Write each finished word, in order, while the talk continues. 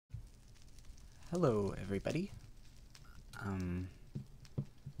Hello, everybody. I'm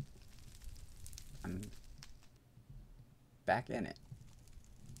back in it.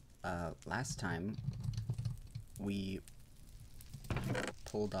 Last time we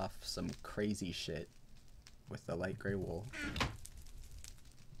pulled off some crazy shit with the light gray wool,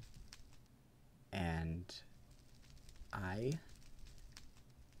 and I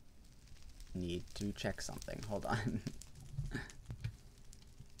need to check something. Hold on.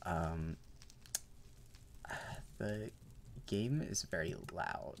 The game is very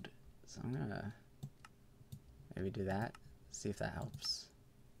loud, so I'm gonna maybe do that, see if that helps.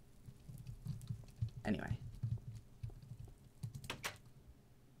 Anyway,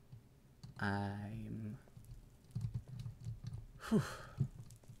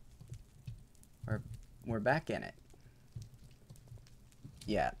 we're back in it.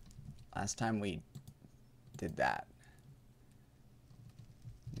 Yeah, last time we did that.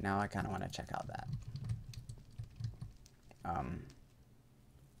 Now I kind of want to check out that.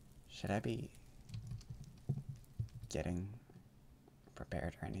 Should I be getting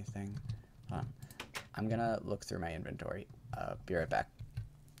prepared or anything? Hold on. I'm gonna look through my inventory. Be right back.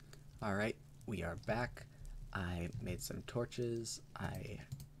 Alright, we are back. I made some torches. I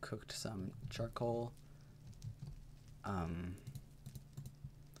cooked some charcoal. I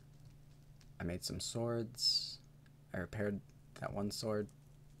made some swords. I repaired that one sword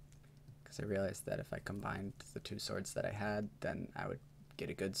because I realized that if I combined the two swords that I had, then I would get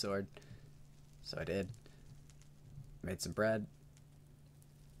a good sword. So I did. Made some bread.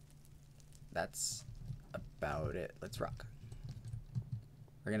 That's about it. Let's rock.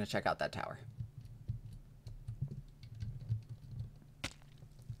 We're gonna check out that tower.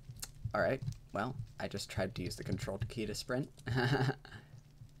 Alright, well, I just tried to use the control key to sprint.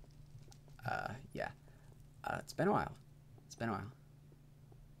 Yeah. It's been a while. It's been a while.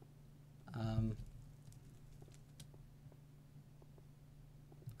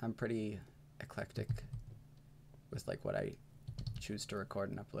 I'm pretty eclectic with like what I choose to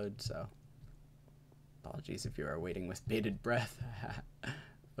record and upload, so apologies if you are waiting with bated breath.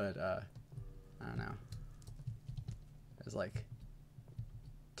 But I don't know. There's like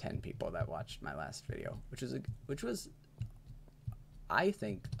 10 people that watched my last video, which was I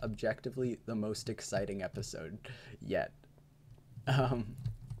think objectively the most exciting episode yet.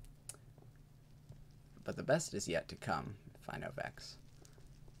 But the best is yet to come, if I know Vex.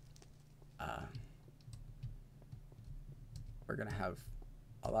 We're gonna have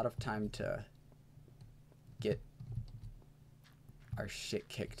a lot of time to get our shit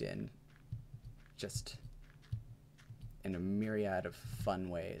kicked in, just in a myriad of fun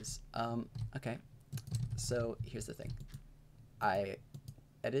ways. Okay, so here's the thing. I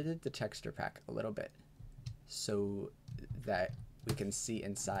edited the texture pack a little bit so that we can see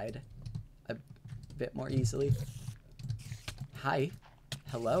inside a bit more easily. Hi.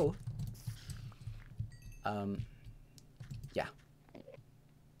 Hello. Yeah.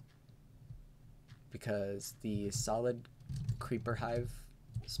 Because the solid creeper hive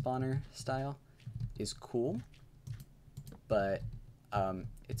spawner style is cool, but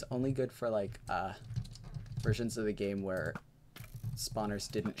it's only good for like versions of the game where spawners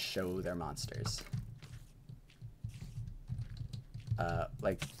didn't show their monsters.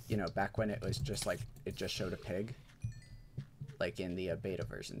 Like, you know, back when it was just like, it just showed a pig, like in the beta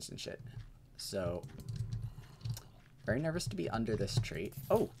versions and shit. So, very nervous to be under this tree.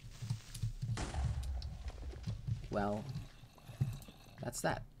 Oh! Well, that's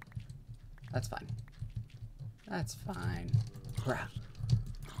that. That's fine. That's fine. Bruh.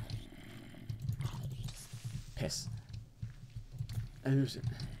 Piss.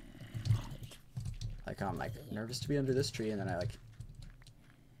 Like, I'm like nervous to be under this tree, and then I like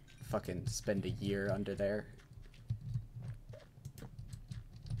fucking spend a year under there.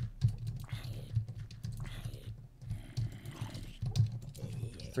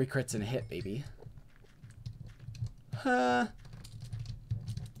 Three crits and a hit, baby.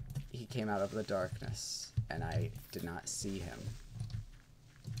 He came out of the darkness, and I did not see him.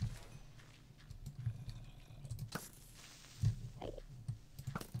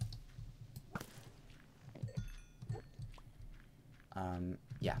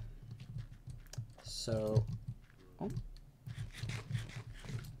 Yeah. So, oh.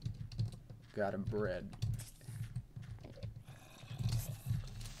 Got a bread.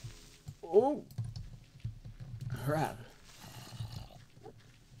 Oh! Crap.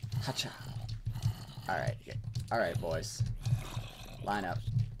 Hacha. Alright. Alright, boys. Line up.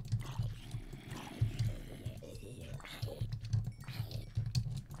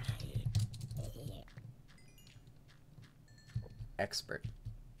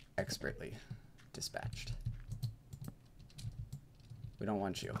 Expertly. Dispatched. We don't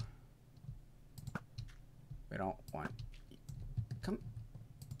want you. We don't want... Come...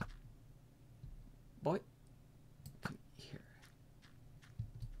 Boy. Come here.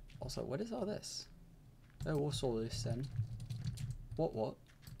 Also, what is all this? Oh, what's all this then? What?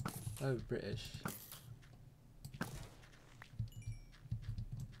 Oh, British.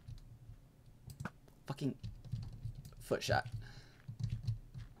 Fucking... foot shot.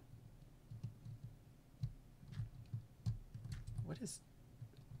 What is...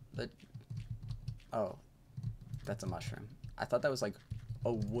 the... Oh. That's a mushroom. I thought that was like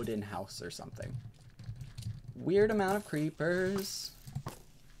a wooden house or something. Weird amount of creepers.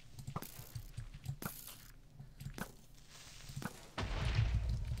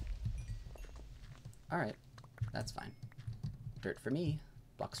 Alright, that's fine. Dirt for me,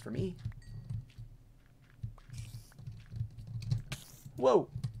 blocks for me. Whoa!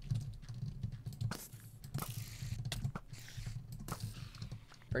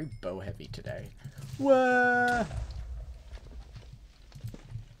 Very bow heavy today. Whoa!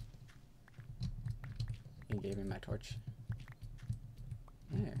 You gave me my torch.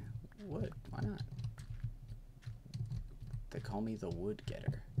 Yeah, wood, why not? They call me the wood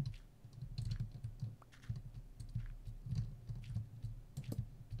getter.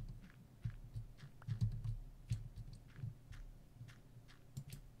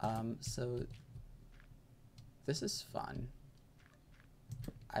 So this is fun.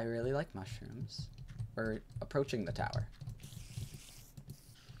 I really like mushrooms. We're approaching the tower.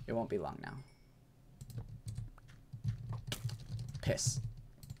 It won't be long now. Piss.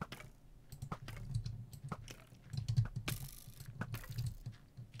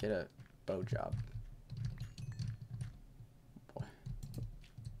 Get a bow job. Boy.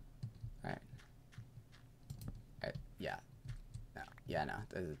 Alright. Yeah. No. Yeah, no.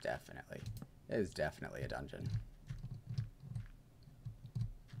 This is definitely a dungeon.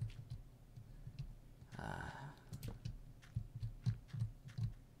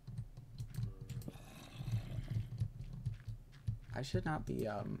 I should not be,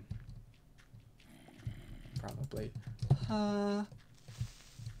 probably,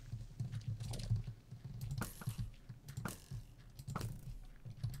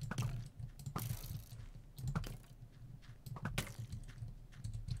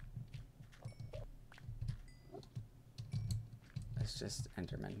 it's just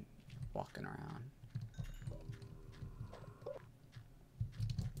Enderman walking around.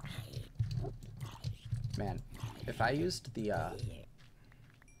 Man, if I used the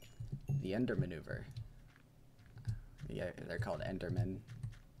Ender maneuver, yeah, they're called Enderman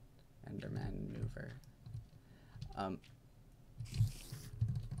maneuver.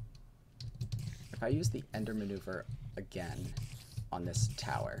 If I use the Ender maneuver again on this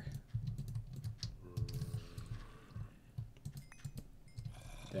tower,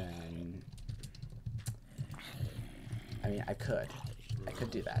 then, I mean, I could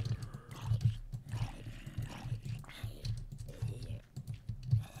do that.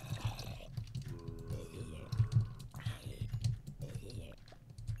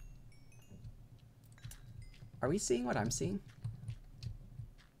 Are we seeing what I'm seeing?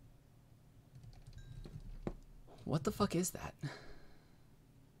 What the fuck is that?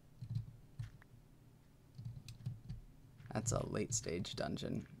 That's a late stage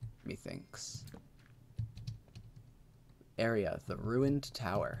dungeon, methinks. Area, the ruined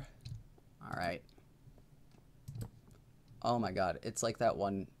tower. Alright. Oh my god, it's like that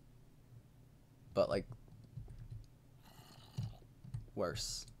one, but like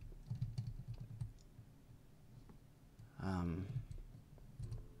worse.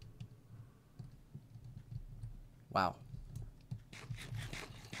 Wow.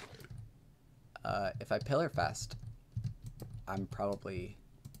 If I pillar fast, I'm probably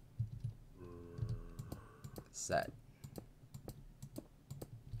set.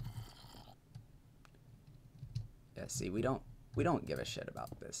 Yeah, see, we don't give a shit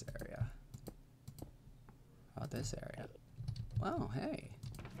about this area. About this area. Well, hey.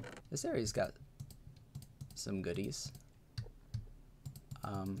 This area's got some goodies.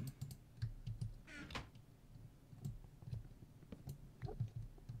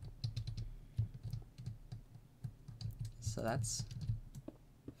 So that's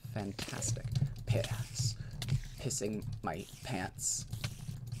fantastic. Piss. Pissing my pants.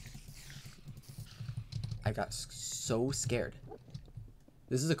 I got so scared.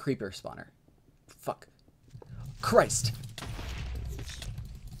 This is a creeper spawner. Fuck. Christ!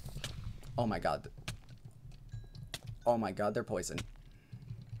 Oh my god. Oh my god, they're poison.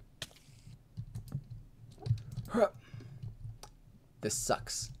 This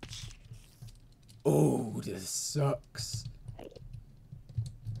sucks. Oh, this sucks.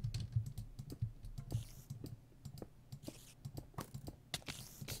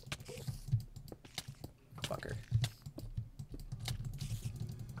 Fucker.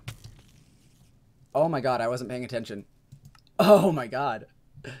 Oh my god, I wasn't paying attention. Oh my god.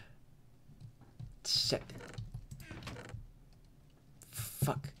 Shit.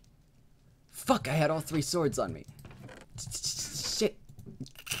 Fuck. Fuck, I had all 3 swords on me. Shit.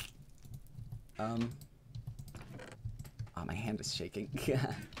 Oh, my hand is shaking.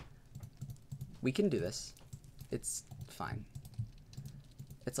 We can do this. It's fine.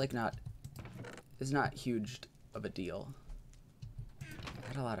 It's like it's not huge of a deal. I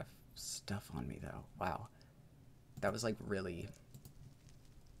had a lot of stuff on me though. Wow. That was like really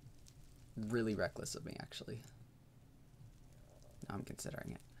reckless of me actually. Now I'm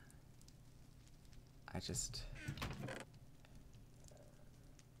considering it. I just...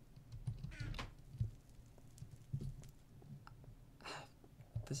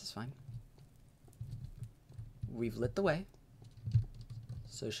 This is fine. We've lit the way,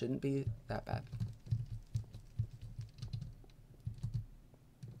 so it shouldn't be that bad.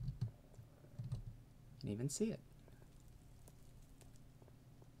 Didn't even see it.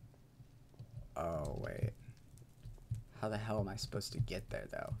 Oh, wait. How the hell am I supposed to get there,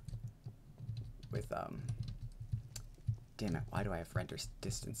 though? With, Damn it, why do I have render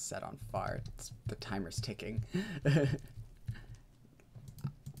distance set on far? The timer's ticking.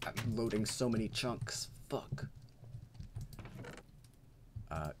 I'm loading so many chunks. Fuck.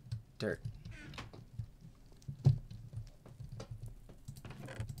 Dirt.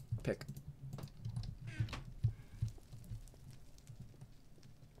 Pick.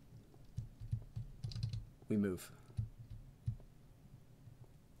 We move.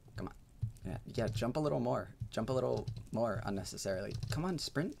 Come on. Yeah, jump a little more. Jump a little more unnecessarily. Come on,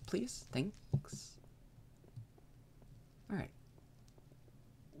 sprint, please. Thanks. Alright.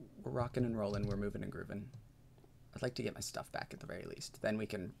 We're rocking and rolling. We're moving and grooving. I'd like to get my stuff back at the very least. Then we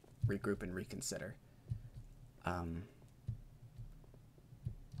can regroup and reconsider. Our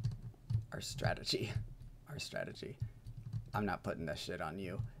strategy. Our strategy. I'm not putting this shit on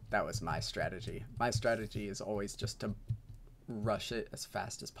you. That was my strategy. My strategy is always just to rush it as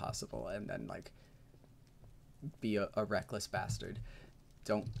fast as possible and then, like, be a reckless bastard.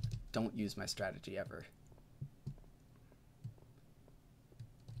 Don't use my strategy ever.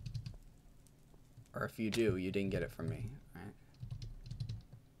 Or if you do, you didn't get it from me, right?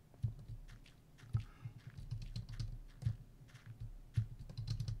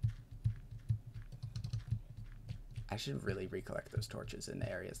 I should really recollect those torches in the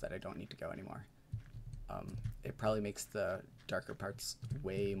areas that I don't need to go anymore. It probably makes the darker parts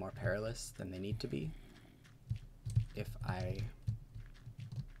way more perilous than they need to be if I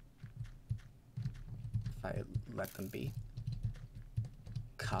let them be.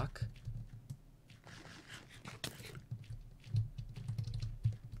 Cock.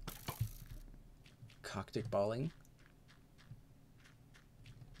 Cocktick balling.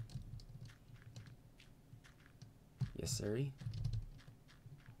 Yes, sirree.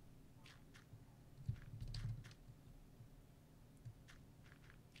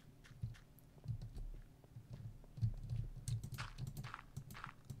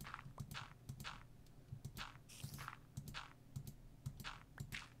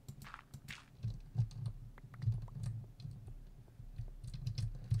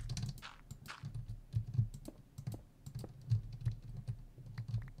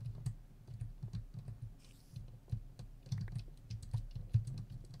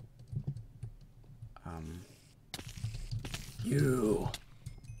 You.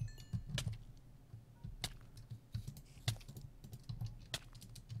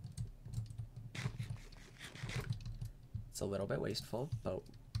 It's a little bit wasteful, but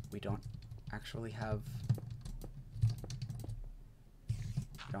we don't actually have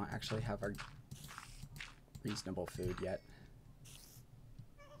our reasonable food yet.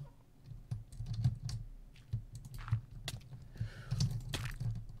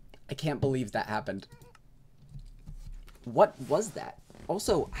 I can't believe that happened. What was that?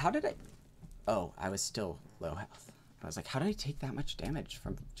 Also, how did I... Oh, I was still low health. I was like, how did I take that much damage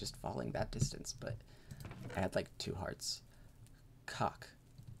from just falling that distance? But I had like 2 hearts. Cock.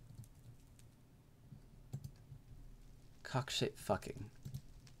 Cock shit fucking.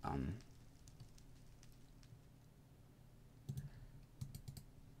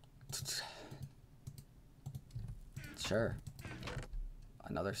 Sure.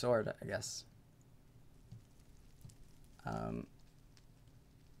 Another sword, I guess.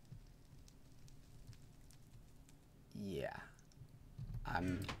 Yeah.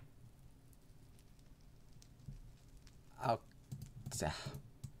 say,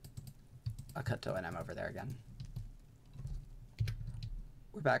 I'll cut to when I'm over there again.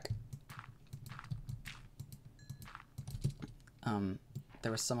 We're back.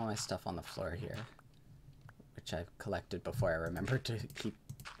 There was some of my stuff on the floor here, which I've collected before I remembered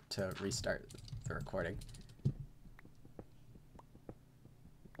to restart the recording.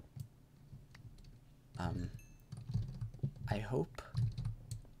 I hope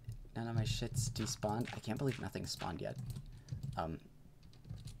none of my shit's despawned. I can't believe nothing's spawned yet.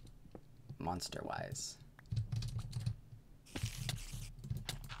 Monster-wise.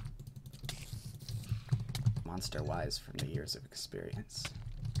 Monster-wise from the years of experience.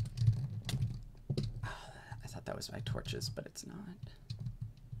 I thought that was my torches, but it's not.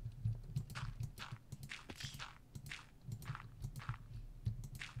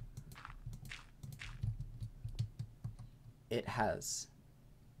 It has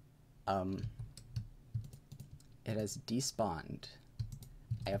despawned.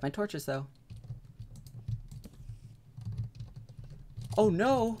 I have my torches though. Oh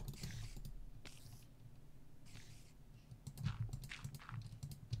no!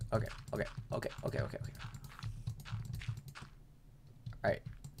 Okay. Alright.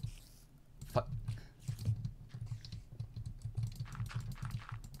 Fuck.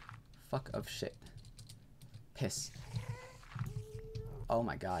 Fuck of shit. Piss. Oh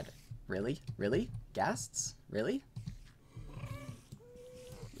my god. Really? Really? Ghasts? Really?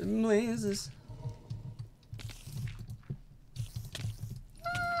 Blazes.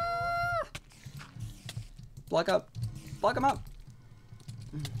 Ah! Block up. Block him up.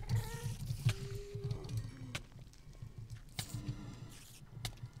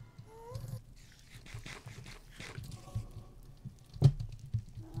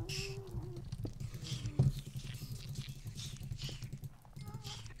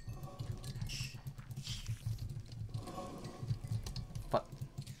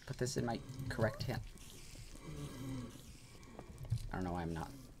 This in my correct hand. I don't know why I'm not.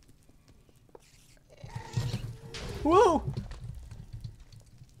 Whoa!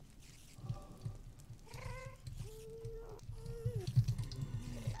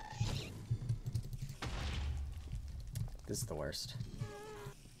 This is the worst.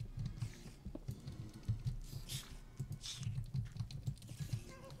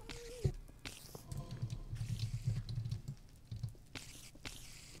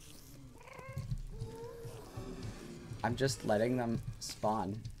 I'm just letting them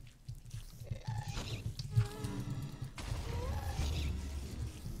spawn.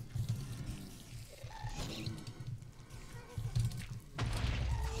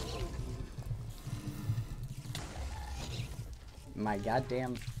 My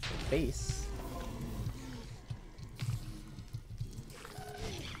goddamn face.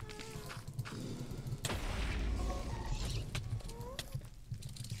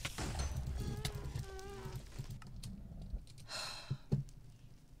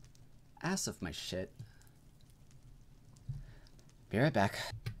 Ass of my shit. Be right back.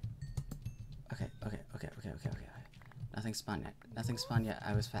 Okay. Nothing spawned yet. Nothing spawned yet.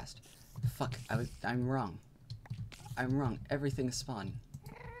 I was fast. Fuck. I'm wrong. I'm wrong. Everything spawned.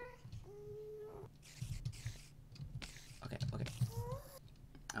 Okay.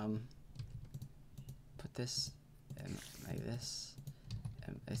 Put this and like this.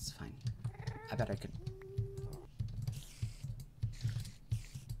 And it's fine. I bet I could.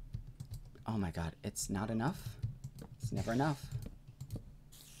 Oh my god, it's not enough? It's never enough.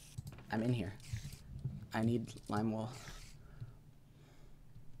 I'm in here. I need lime wool.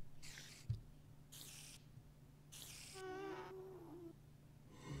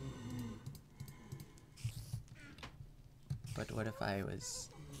 But what if I was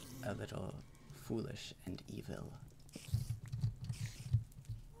a little foolish and evil?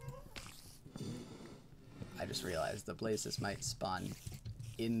 I just realized the blazes might spawn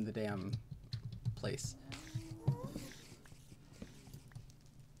in the damn place.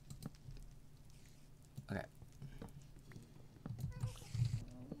 Okay.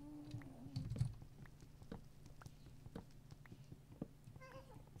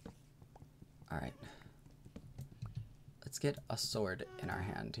 Alright. Let's get a sword in our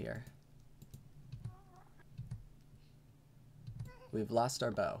hand here. We've lost our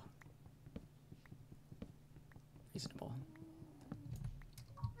bow. Reasonable.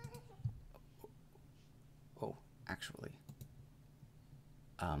 Oh, actually.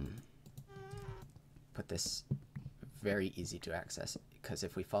 Put this very easy to access, because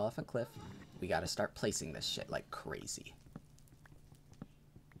if we fall off a cliff, we gotta start placing this shit like crazy.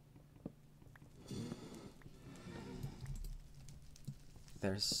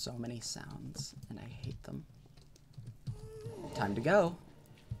 There's so many sounds, and I hate them. Time to go.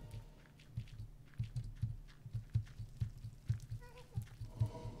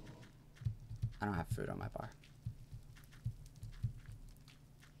 I don't have food on my bar.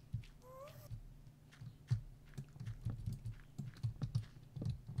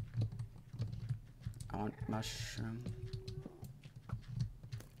 I want mushroom.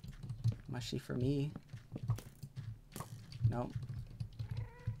 Mushy for me. Nope.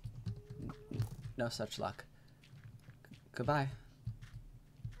 No such luck. Goodbye.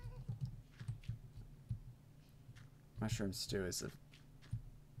 Mushroom stew is a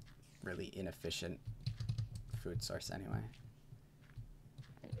really inefficient food source anyway.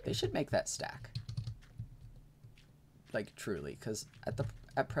 They should make that stack. Like truly, because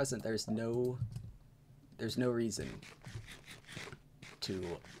at present there's no reason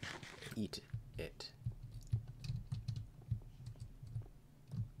to eat it.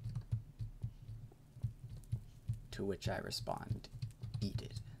 To which I respond, eat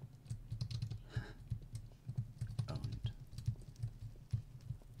it. Owned.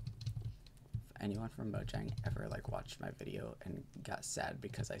 If anyone from Mojang ever like watched my video and got sad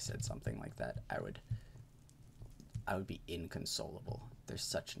because I said something like that, I would be inconsolable. They're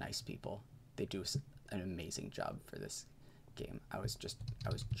such nice people. They do an amazing job for this game. I was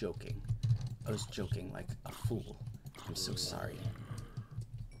joking. I was joking like a fool. I'm so sorry.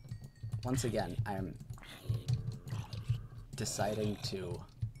 Once again, I'm deciding to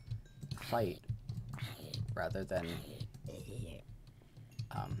fight rather than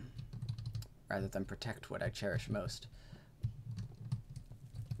protect what I cherish most,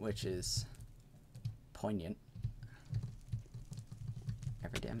 which is poignant.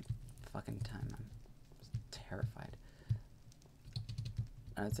 Every damn fucking time. I'm terrified.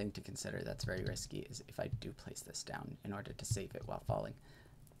 Another thing to consider that's very risky is if I do place this down in order to save it while falling,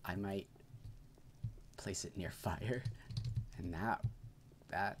 I might place it near fire, and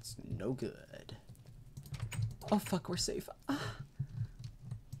that's no good. Oh fuck, we're safe. Ah.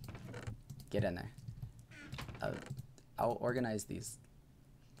 Get in there. I'll organize these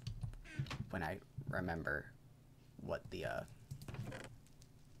when I remember what the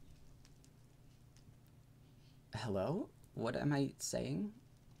hello? What am I saying?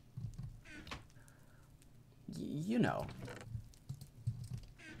 You know.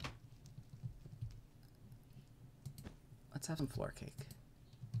 Let's have some floor cake.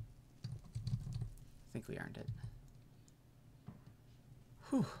 I think we earned it.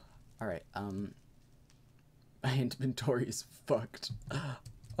 Whew. Alright, my inventory is fucked.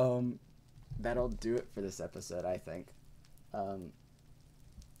 That'll do it for this episode, I think.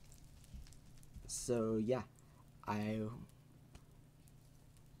 So yeah,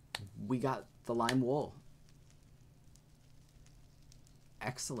 we got the lime wool.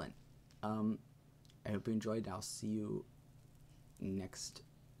 Excellent. I hope you enjoyed. I'll see you next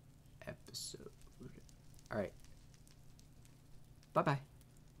episode. All right. Bye-bye.